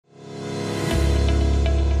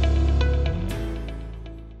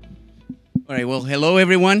All right, well, hello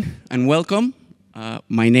everyone and welcome.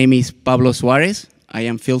 My name is Pablo Suarez. I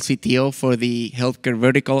am field CTO for the healthcare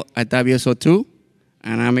vertical at WSO2,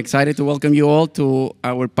 and I'm excited to welcome you all to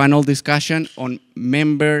our panel discussion on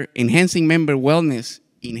enhancing member wellness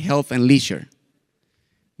in health and leisure.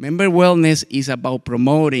 Member wellness is about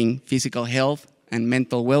promoting physical health and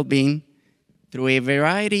mental well-being through a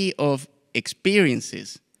variety of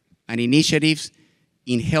experiences and initiatives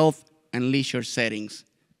in health and leisure settings,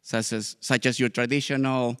 such as your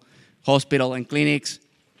traditional hospital and clinics,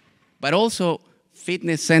 but also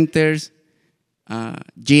fitness centers,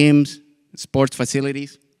 gyms, sports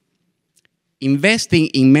facilities. Investing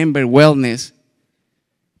in member wellness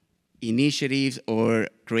initiatives or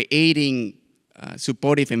creating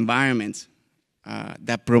supportive environments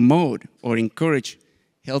that promote or encourage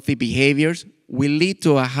healthy behaviors will lead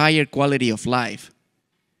to a higher quality of life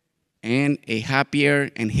and a happier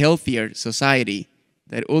and healthier society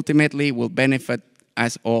that ultimately will benefit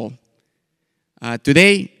us all.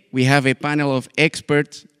 Today, we have a panel of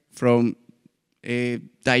experts from a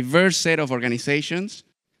diverse set of organizations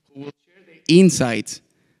who will share their insights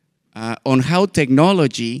on how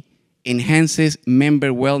technology enhances member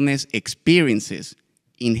wellness experiences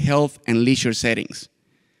in health and leisure settings.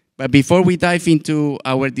 But before we dive into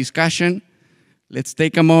our discussion, let's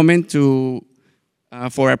take a moment for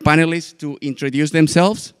our panelists to introduce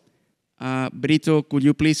themselves. Brito, could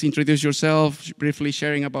you please introduce yourself, briefly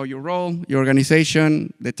sharing about your role, your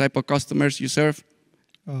organization, the type of customers you serve?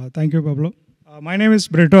 Thank you, Pablo. My name is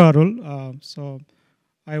Brito Arul. So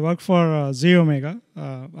I work for Z Omega.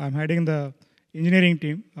 I'm heading the engineering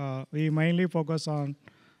team. We mainly focus on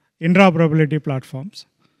interoperability platforms.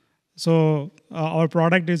 So our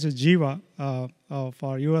product is Jiva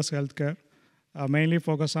for US healthcare, mainly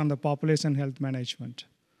focused on the population health management.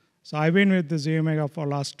 So I've been with the Z Omega for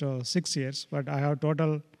last 6 years, but I have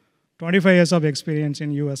total 25 years of experience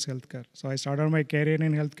in US healthcare. So I started my career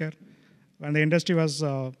in healthcare. When the industry was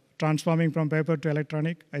transforming from paper to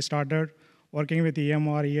electronic, I started working with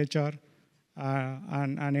EMR, EHR,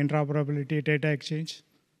 and interoperability data exchange.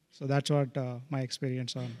 So that's what my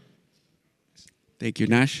experience on. Thank you,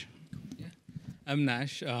 Nash. Yeah. I'm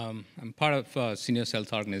Nash. I'm part of a senior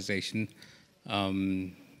health organization.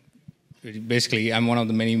 Basically, I'm one of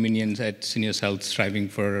the many minions at Seniors Health striving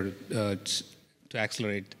to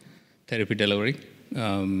accelerate therapy delivery.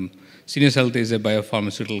 Seniors Health is a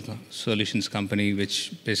biopharmaceutical solutions company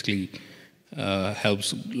which basically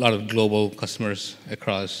helps a lot of global customers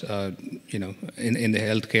across, in the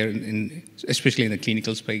healthcare, especially in the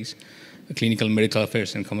clinical space, clinical, medical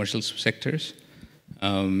affairs, and commercial sectors.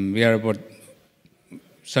 We are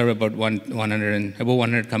serve about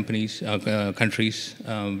 100 countries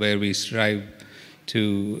where we strive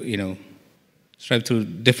to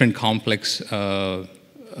different complex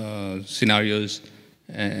scenarios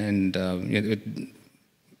and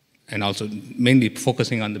also mainly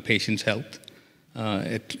focusing on the patient's health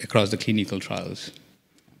across the clinical trials.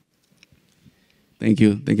 Thank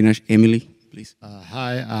you, Nash. Emily, please.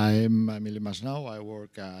 Hi, I'm Emily Masnau. I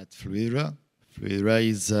work at Fluidra. Fluidra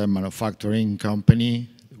is a manufacturing company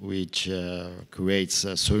which creates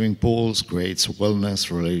swimming pools, creates wellness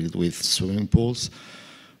related with swimming pools.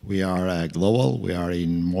 We are global. We are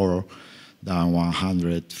in more than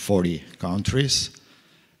 140 countries.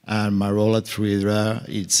 And my role at Fluidra,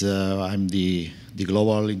 I'm the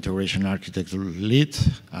global integration architecture lead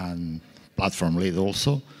and platform lead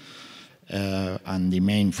also. And the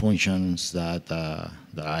main functions that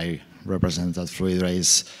I represent at Fluidra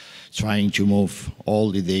is trying to move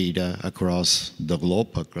all the data across the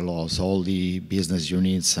globe, across all the business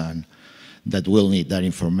units, and that will need that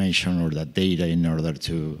information or that data in order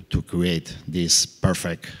to create this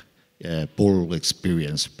perfect pool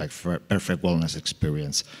experience, perfect wellness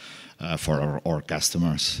experience for our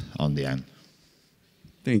customers on the end.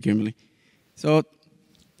 Thank you, Emily. So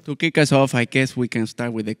to kick us off, I guess we can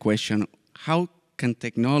start with the question, how can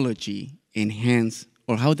technology enhance,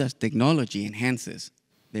 or how does technology enhances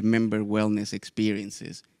the member wellness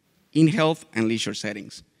experiences in health and leisure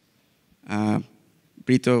settings?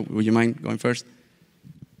 Brito, would you mind going first?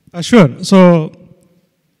 Sure. So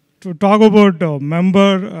to talk about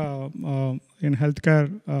member in healthcare,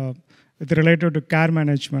 it's related to care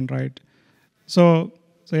management, right? So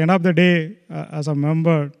end of the day, as a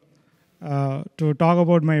member, to talk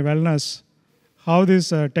about my wellness, how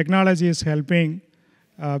this technology is helping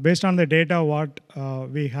based on the data, what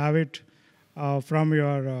we have it from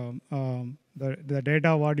your the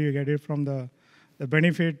data, what do you get it from the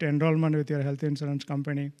benefit enrollment with your health insurance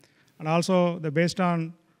company, and also based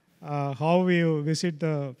on how you visit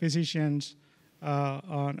the physicians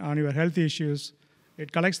on your health issues.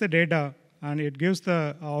 It collects the data and it gives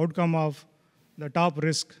the outcome of the top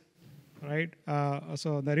risk, right?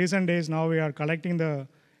 So the recent days now we are collecting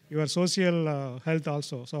your social health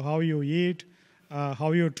also. So how you eat,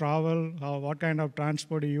 how you travel, what kind of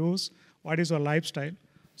transport you use, what is your lifestyle.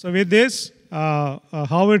 So with this,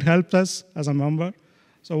 how it helps us as a member.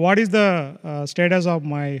 So what is the status of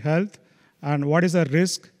my health and what is the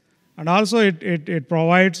risk? And also it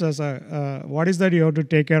provides us what is that you have to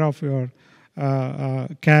take care of your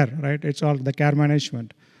care, right? It's all the care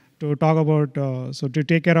management. To talk about, so to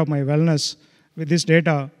take care of my wellness with this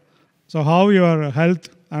data, so how your health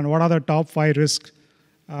and what are the top 5 risks,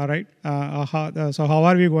 right? So how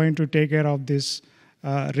are we going to take care of this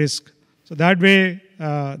risk? So that way,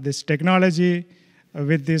 this technology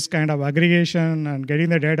with this kind of aggregation and getting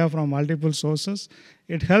the data from multiple sources,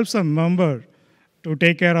 it helps a member to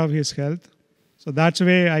take care of his health. So that's the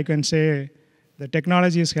way I can say the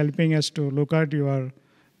technology is helping us to look at your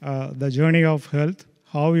the journey of health,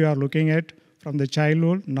 how you are looking at from the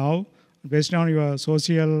childhood now, based on your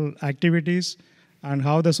social activities and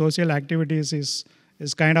how the social activities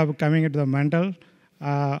is kind of coming into the mental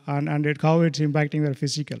and how it's impacting your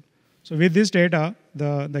physical. So with this data,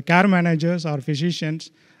 the care managers or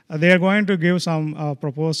physicians, they are going to give some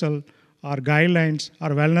proposal or guidelines or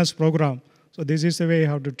wellness program. So this is the way you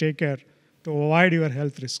have to take care to avoid your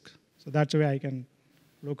health risk. So that's the way I can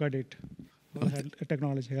look at it.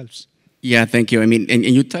 Technology helps. Yeah, thank you. I mean, and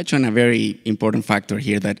you touch on a very important factor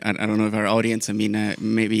here that I don't know if our audience, I mean,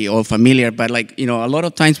 maybe all familiar, but like, you know, a lot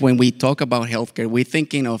of times when we talk about healthcare, we're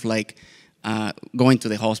thinking of like going to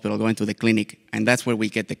the hospital, going to the clinic, and that's where we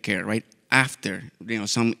get the care, right? After, you know,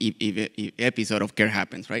 some episode of care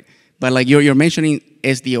happens, right? But like you're mentioning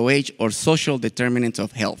SDOH or social determinants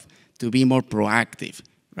of health to be more proactive,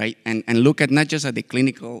 right? And look at not just at the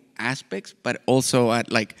clinical aspects, but also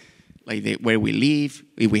at like where we live,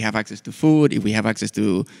 if we have access to food, if we have access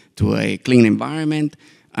to a clean environment,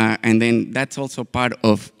 and then that's also part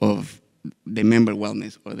of the member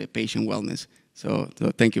wellness or the patient wellness. So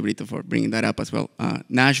thank you, Brito, for bringing that up as well.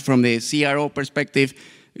 Nash, from the CRO perspective,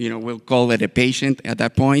 you know, we'll call it a patient at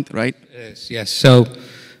that point, right? Yes. So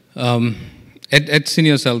at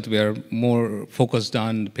Seniors Health, we are more focused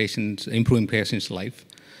on patients, improving patients' life.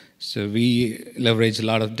 So we leverage a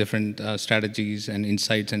lot of different strategies and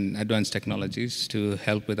insights and advanced technologies to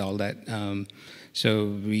help with all that. So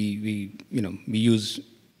we use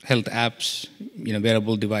health apps,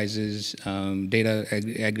 wearable devices, data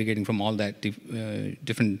aggregating from all that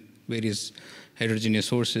different various heterogeneous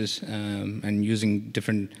sources, and using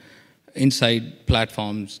different insight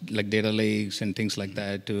platforms like data lakes and things like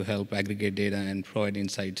that to help aggregate data and provide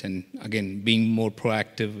insights. And again, being more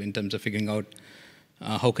proactive in terms of figuring out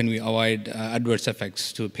how can we avoid adverse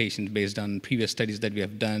effects to patients based on previous studies that we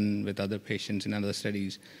have done with other patients in other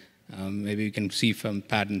studies. Maybe we can see from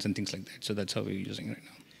patterns and things like that. So that's how we're using it right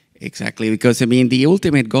now. Exactly, because I mean, the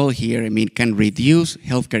ultimate goal here, I mean, can reduce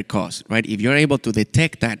healthcare costs, right? If you're able to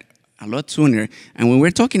detect that a lot sooner, and when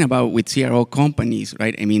we're talking about with CRO companies,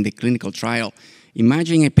 right, I mean, the clinical trial,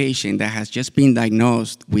 imagine a patient that has just been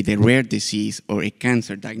diagnosed with a rare disease or a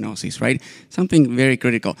cancer diagnosis, right? Something very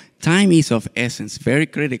critical. Time is of essence, very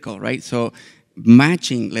critical, right? So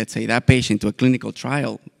matching, let's say, that patient to a clinical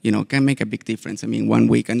trial, can make a big difference. I mean, 1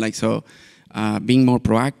 week, and like, so being more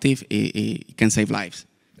proactive, it can save lives.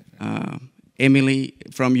 Emily,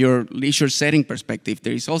 from your leisure setting perspective,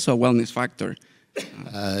 there is also a wellness factor.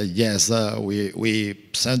 Yes, we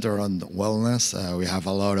center on wellness. We have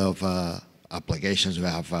a lot of applications. We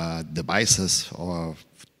have devices for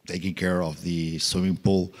taking care of the swimming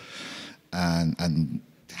pool and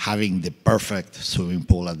having the perfect swimming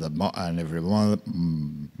pool at every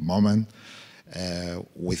moment.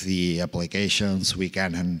 With the applications, we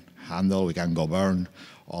can handle, we can govern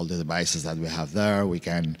all the devices that we have there. We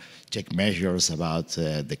can check measures about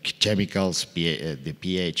the chemicals, the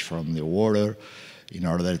pH from the water, in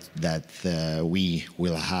order that we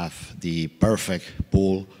will have the perfect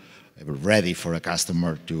pool ready for a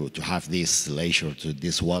customer to have this leisure, to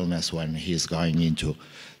this wellness when he's going into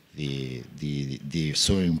the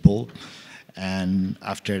swimming pool. And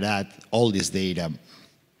after that, all this data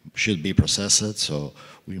should be processed, so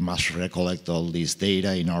we must recollect all this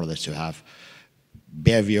data in order to have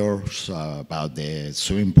behaviors about the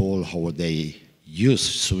swimming pool, how they use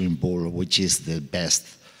swimming pool, which is the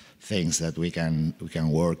best things that we can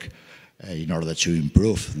work in order to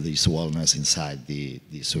improve this wellness inside the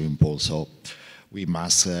swimming pool. So we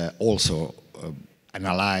must also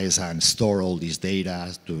analyze and store all this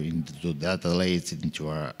data into data lakes, into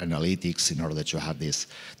our analytics, in order to have these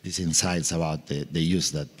insights about the use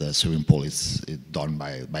that the swimming pool is done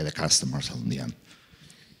by the customers in the end.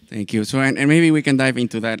 Thank you. So, and maybe we can dive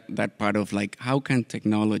into that part of like, how can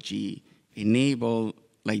technology enable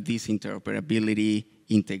like this interoperability,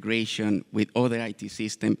 integration with other IT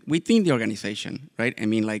systems within the organization, right? I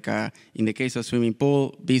mean, like in the case of swimming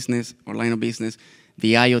pool business or line of business,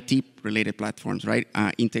 the IoT related platforms, right?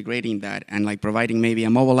 Integrating that and like providing maybe a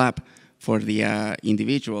mobile app for the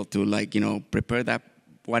individual to like, prepare that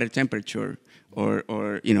water temperature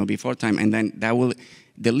or before time, and then that will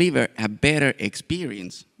deliver a better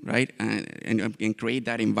experience, right? And create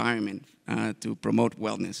that environment to promote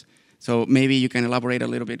wellness. So maybe you can elaborate a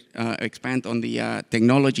little bit, expand on the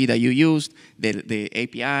technology that you used, the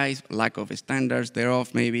APIs, lack of standards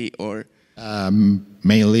thereof maybe, or?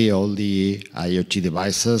 Mainly all the IoT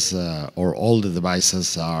devices, or all the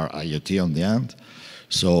devices are IoT on the end.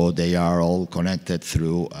 So they are all connected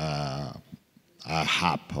through a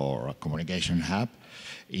hub or a communication hub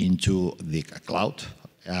into the cloud.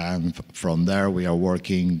 And from there, we are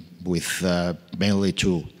working with mainly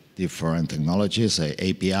two different technologies,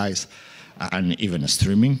 APIs and even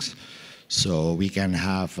streamings. So we can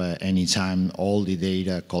have anytime all the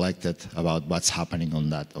data collected about what's happening on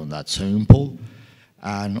that swimming pool.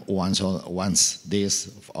 And once this,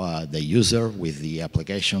 the user with the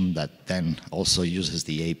application that then also uses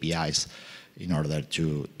the APIs in order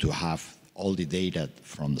to have all the data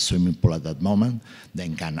from the swimming pool at that moment,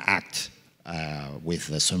 then can act with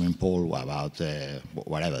the swimming pool about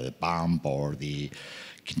whatever, the pump or the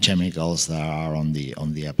chemicals that are on the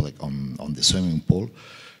swimming pool.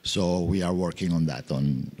 So we are working on that,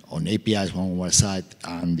 on APIs on one side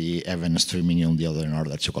and the event streaming on the other in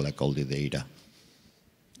order to collect all the data.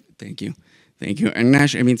 Thank you. Thank you. And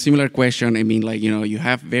Nash, I mean, similar question. I mean, like, you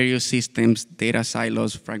have various systems, data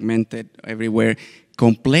silos fragmented everywhere,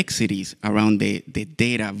 complexities around the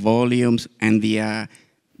data volumes and the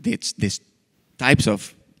types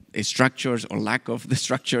of structures or lack of the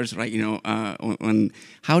structures, right? On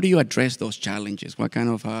how do you address those challenges? What kind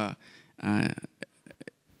of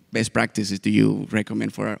best practices do you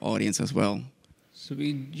recommend for our audience as well? So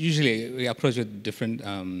we approach with different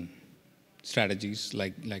strategies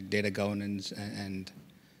like data governance and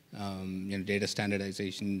data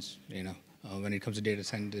standardizations. When it comes to data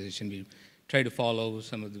standardization, we try to follow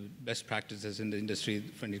some of the best practices in the industry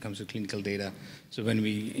when it comes to clinical data. So when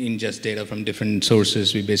we ingest data from different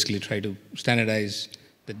sources, we basically try to standardize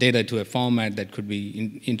the data to a format that could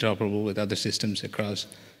be interoperable with other systems across.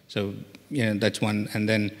 So that's one. And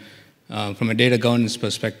then from a data governance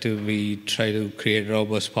perspective, we try to create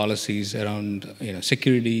robust policies around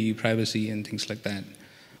security, privacy, and things like that.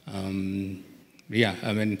 When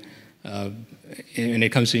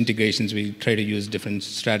it comes to integrations, we try to use different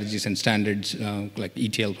strategies and standards like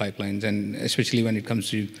ETL pipelines, and especially when it comes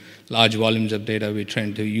to large volumes of data, we're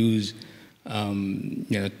trying to use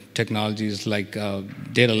technologies like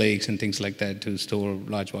data lakes and things like that to store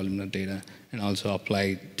large volume of data, and also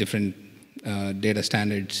apply different data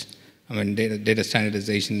standards. Data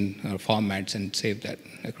standardization formats, and save that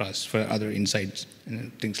across for other insights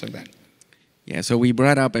and things like that. Yeah. So we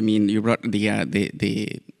brought up. I mean, you brought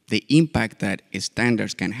the impact that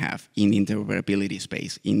standards can have in interoperability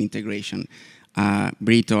space, in integration.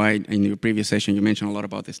 Brito, in your previous session, you mentioned a lot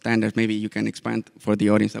about the standards. Maybe you can expand for the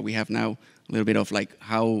audience that we have now a little bit of like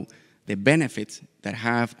how the benefits that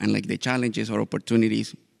have and like the challenges or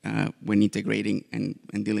opportunities when integrating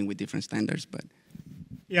and dealing with different standards. But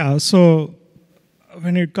yeah, so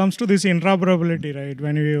when it comes to this interoperability, right,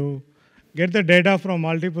 when you get the data from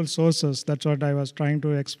multiple sources, that's what I was trying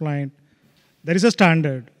to explain. There is a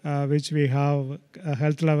standard which we have, a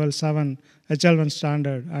health level 7 HL1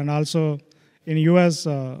 standard, and also in US,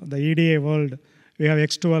 the EDA world, we have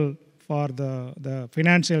X12 for the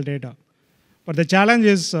financial data. But the challenge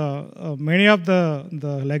is many of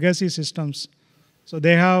the legacy systems, so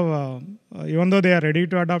they have, even though they are ready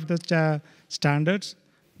to adopt the standards,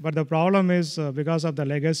 but the problem is because of the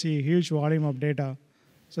legacy, huge volume of data,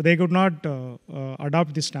 so they could not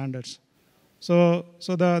adopt the standards. So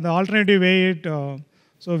the alternative way,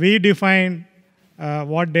 so we define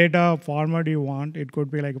what data format you want. It could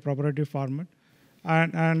be like a proprietary format.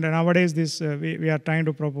 And nowadays, we are trying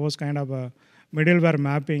to propose kind of a middleware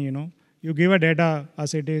mapping, You give a data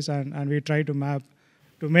as it is, and we try to map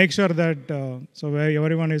to make sure that so where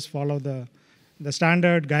everyone is follow the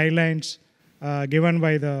standard guidelines given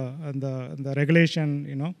by the regulation,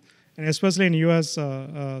 and especially in US,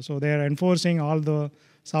 so they are enforcing all the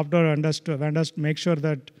software vendors to make sure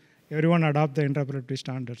that everyone adopt the interoperability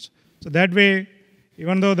standards. So that way,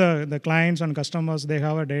 even though the clients and customers, they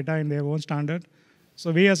have a data in their own standard,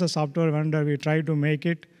 so we as a software vendor, we try to make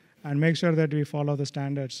it and make sure that we follow the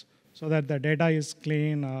standards so that the data is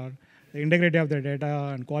clean the integrity of the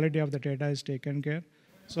data and quality of the data is taken care,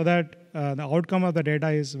 so that the outcome of the data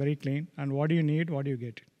is very clean, and what do you need, what do you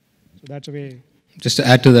get. So that's a way. Just to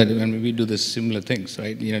add to that, when we do this similar things,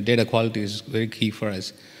 right? Data quality is very key for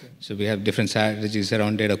us. So we have different strategies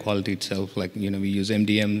around data quality itself. Like, we use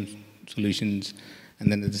MDM solutions,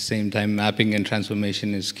 and then at the same time, mapping and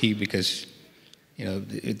transformation is key because,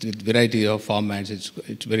 with variety of formats,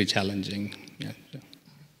 it's very challenging. Yeah. So.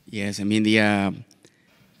 Yes,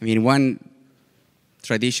 one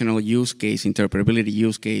traditional use case, interoperability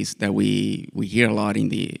use case that we hear a lot in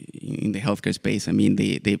the healthcare space.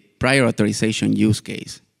 The prior authorization use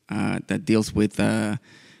case that deals with the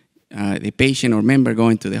patient or member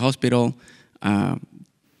going to the hospital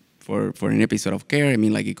for an episode of care.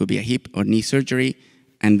 Like it could be a hip or knee surgery,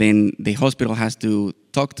 and then the hospital has to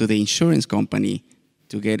talk to the insurance company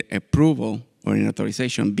to get approval or an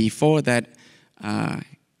authorization before that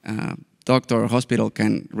doctor or hospital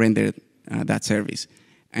can render that service.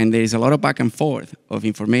 And there is a lot of back and forth of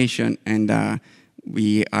information, and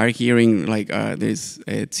we are hearing there's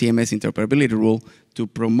a CMS interoperability rule to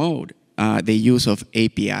promote the use of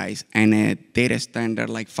APIs and a data standard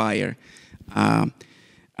like FHIR.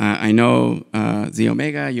 I know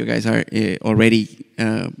Z-Omega, you guys are already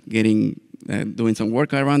doing some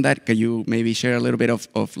work around that. Can you maybe share a little bit of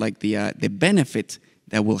the benefits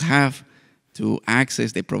that will have to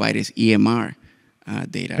access the provider's EMR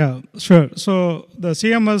data? Yeah, sure. So the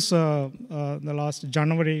CMS, the last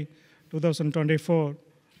January 2024,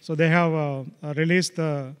 so they have released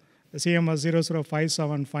the CMS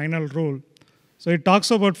 0057 final rule. So it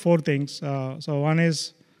talks about 4 things. So one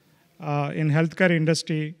is in healthcare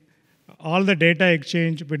industry, all the data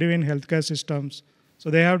exchange between healthcare systems. So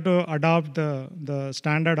they have to adopt the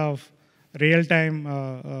standard of real-time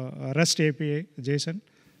REST API, JSON.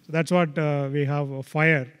 So that's what we have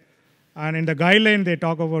FHIR. And in the guideline, they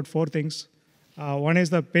talk about 4 things. One is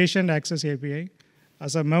the patient access API.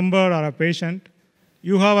 As a member or a patient,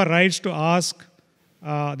 you have a right to ask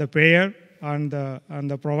the payer and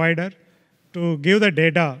the provider to give the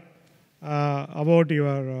data about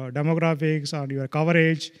your demographics or your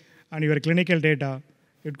coverage and your clinical data.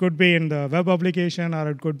 It could be in the web application or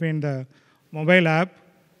it could be in the mobile app.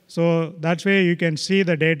 So that's where you can see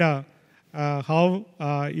the data, how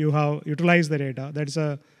you have utilized the data.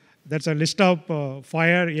 That's a list of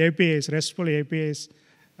FHIR APIs, RESTful APIs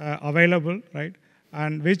available, right?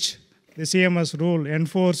 And which the CMS rule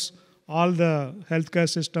enforce all the healthcare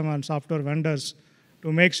system and software vendors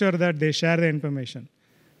to make sure that they share the information.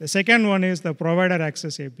 The second one is the provider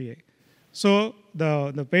access API. So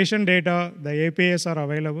the patient data, the APIs are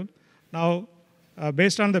available. Now,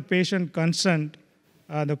 based on the patient consent,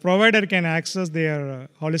 the provider can access their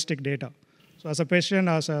holistic data. So as a patient,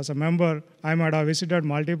 as a member, I might have visited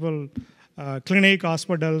multiple clinic,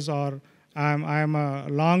 hospitals, or I'm a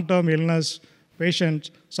long-term illness patient,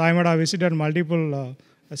 so I might have visited multiple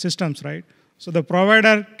systems, right? So the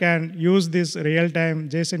provider can use this real-time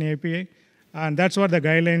JSON API, and that's what the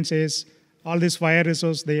guideline says. All these FHIR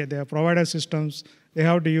resources, the provider systems, they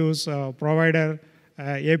have to use provider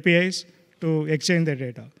APIs to exchange the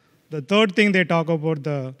data. The third thing they talk about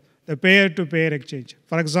the payer-to-payer exchange.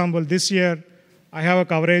 For example, this year, I have a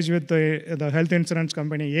coverage with the health insurance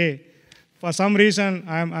company A. For some reason,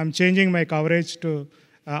 I'm changing my coverage to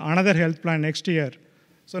another health plan next year.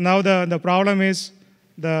 So now the problem is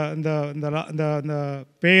the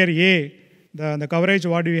payer A, the coverage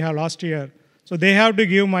what we have last year. So they have to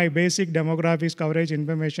give my basic demographics coverage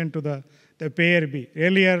information to the payer B.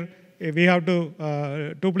 Earlier, we have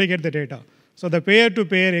to duplicate the data. So the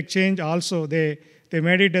payer-to-payer exchange also, they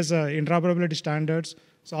made it as interoperability standards.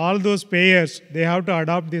 So all those payers, they have to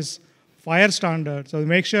adopt this FHIR standard. So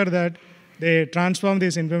make sure that they transform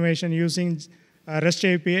this information using REST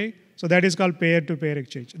API. So that is called payer-to-payer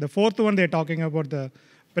exchange. The fourth one, they're talking about the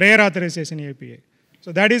prior authorization API.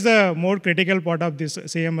 So that is a more critical part of this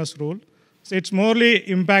CMS rule. So it's morely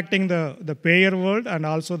impacting the payer world and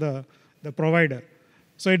also the provider.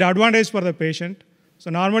 So it advantage for the patient. So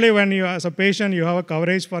normally when you, as a patient, you have a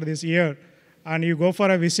coverage for this year and you go for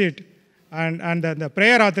a visit and the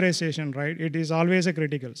prior authorization, right, it is always a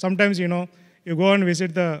critical. Sometimes, you go and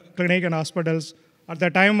visit the clinic and hospitals. At the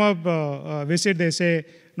time of visit, they say,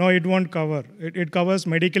 no, it won't cover. It covers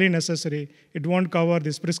medically necessary. It won't cover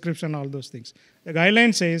this prescription, all those things. The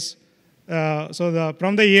guideline says,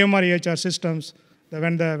 from the EMR EHR systems,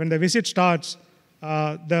 when the visit starts,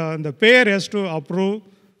 the payer has to approve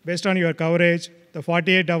based on your coverage, the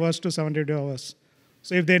 48 hours to 72 hours.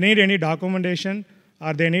 So if they need any documentation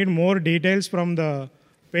or they need more details from the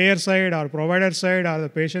payer side or provider side or the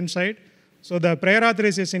patient side, so the prior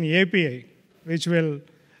authorization API, which will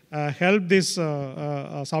help these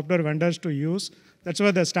software vendors to use. That's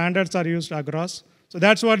why the standards are used across. So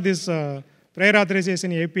that's what this prior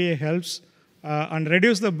authorization API helps and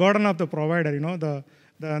reduce the burden of the provider.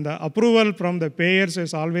 The approval from the payers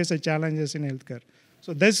is always a challenge in healthcare.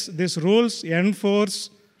 So these rules enforce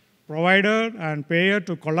provider and payer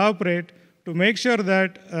to collaborate to make sure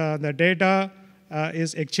that the data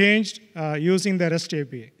is exchanged using the REST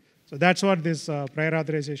API. So that's what this prior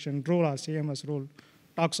authorization rule or CMS rule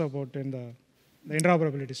talks about in the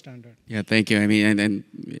interoperability standard. Yeah, thank you. I mean, and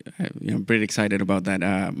I'm pretty excited about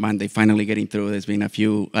that Monday finally getting through. There's been a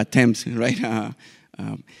few attempts, right?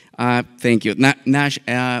 Thank you. Nash,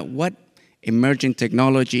 what emerging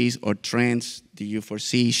technologies or trends do you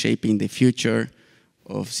foresee shaping the future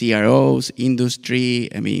of CROs, industry?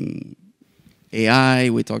 I mean, AI,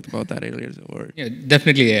 we talked about that earlier. Yeah,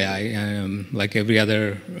 definitely AI. Like every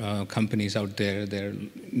other companies out there, they're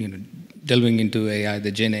delving into AI,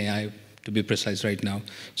 the Gen AI to be precise right now.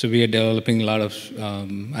 So we are developing a lot of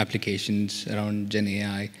applications around Gen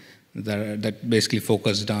AI that basically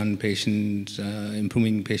focused on patients,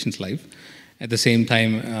 improving patients' life. At the same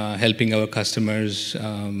time, helping our customers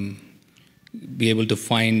be able to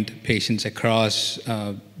find patients across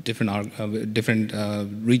different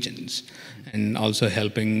regions, and also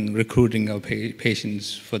helping recruiting our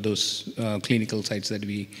patients for those clinical sites that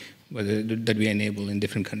we enable in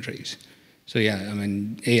different countries. So yeah, I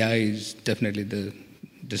mean, AI is definitely the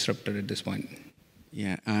disruptor at this point.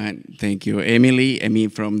 Yeah, thank you. Emily, I mean,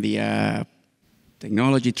 from the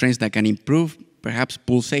technology trends that can improve, perhaps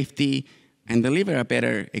pool safety, and deliver a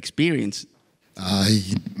better experience.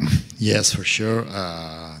 Yes, for sure.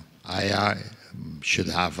 AI should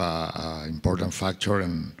have an important factor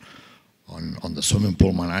on the swimming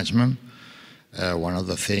pool management. One of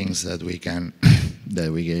the things that we can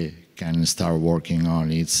start working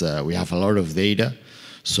on is we have a lot of data,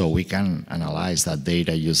 so we can analyze that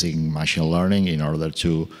data using machine learning in order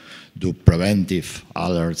to do preventive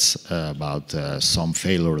alerts about some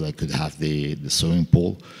failure that could have the swimming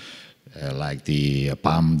pool, like the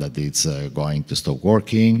pump that it's going to stop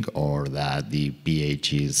working, or that the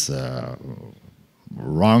pH is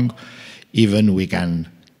wrong. Even we can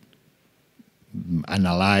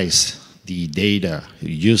analyze the data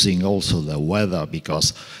using also the weather,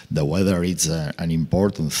 because the weather is an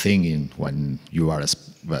important thing when you are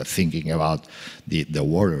thinking about the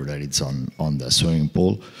water that it's on the swimming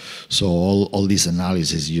pool. So all this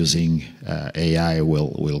analysis using AI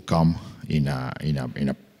will come in a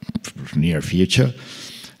near future.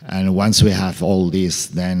 And once we have all this,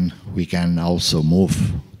 then we can also move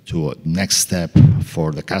to a next step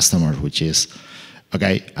for the customer, which is,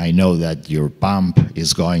 okay, I know that your pump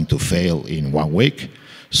is going to fail in 1 week,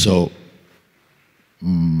 so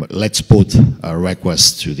let's put a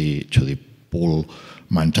request to the pool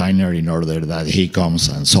maintainer in order that he comes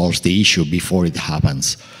and solves the issue before it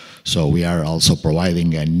happens. So we are also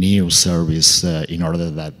providing a new service in order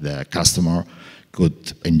that the customer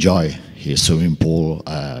could enjoy his swimming pool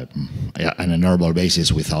on a normal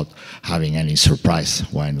basis without having any surprise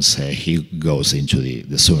once he goes into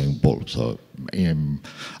the swimming pool. So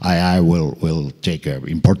AI will take an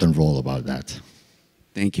important role about that.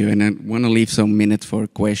 Thank you, and I want to leave some minutes for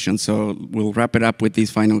questions, so we'll wrap it up with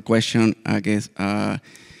this final question, I guess.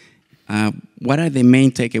 What are the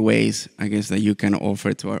main takeaways, I guess, that you can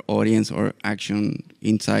offer to our audience, or action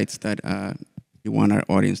insights that you want our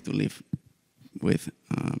audience to leave with?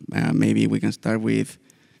 Maybe we can start with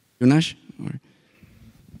Yunash?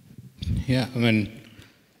 Yeah, I mean,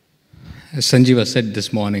 as Sanjeeva said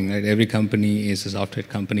this morning, right, every company is a software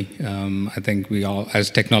company. I think we all,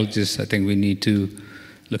 as technologists, I think we need to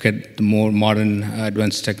look at the more modern,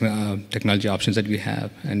 advanced technology options that we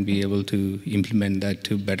have and be able to implement that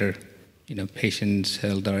to better, patients'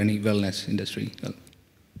 health or any wellness industry.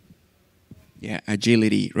 Yeah,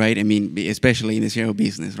 agility, right? I mean, especially in the CRO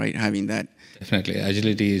business, right? Having that. Definitely,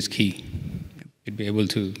 agility is key. You'd be able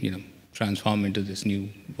to, transform into this new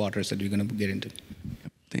waters that we're going to get into.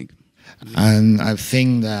 Thank you. And I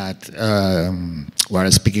think that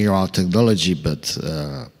we're speaking about technology, but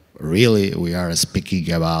really we are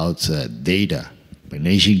speaking about data,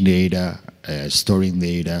 managing data, storing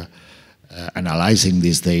data, analyzing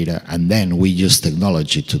this data, and then we use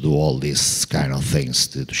technology to do all these kind of things,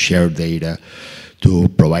 to share data, to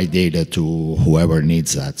provide data to whoever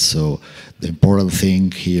needs that. So the important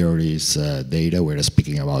thing here is data. We're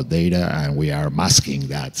speaking about data, and we are masking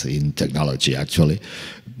that in technology, actually,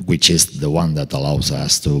 which is the one that allows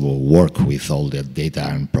us to work with all the data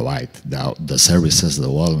and provide the services, the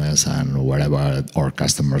wellness, and whatever our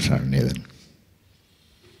customers are needing.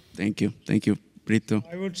 Thank you. Thank you. Brito?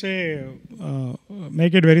 I would say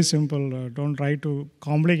make it very simple. Don't try to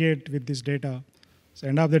complicate with this data. So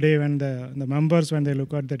end of the day, when the members, when they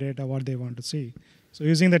look at the data, what they want to see. So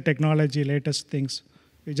using the technology, latest things,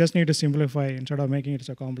 we just need to simplify instead of making it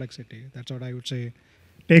a complexity. That's what I would say.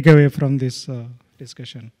 Take away from this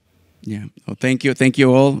discussion. Yeah. Well, thank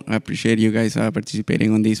you all. I appreciate you guys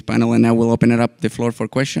participating on this panel, and I will open it up the floor for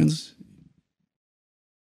questions.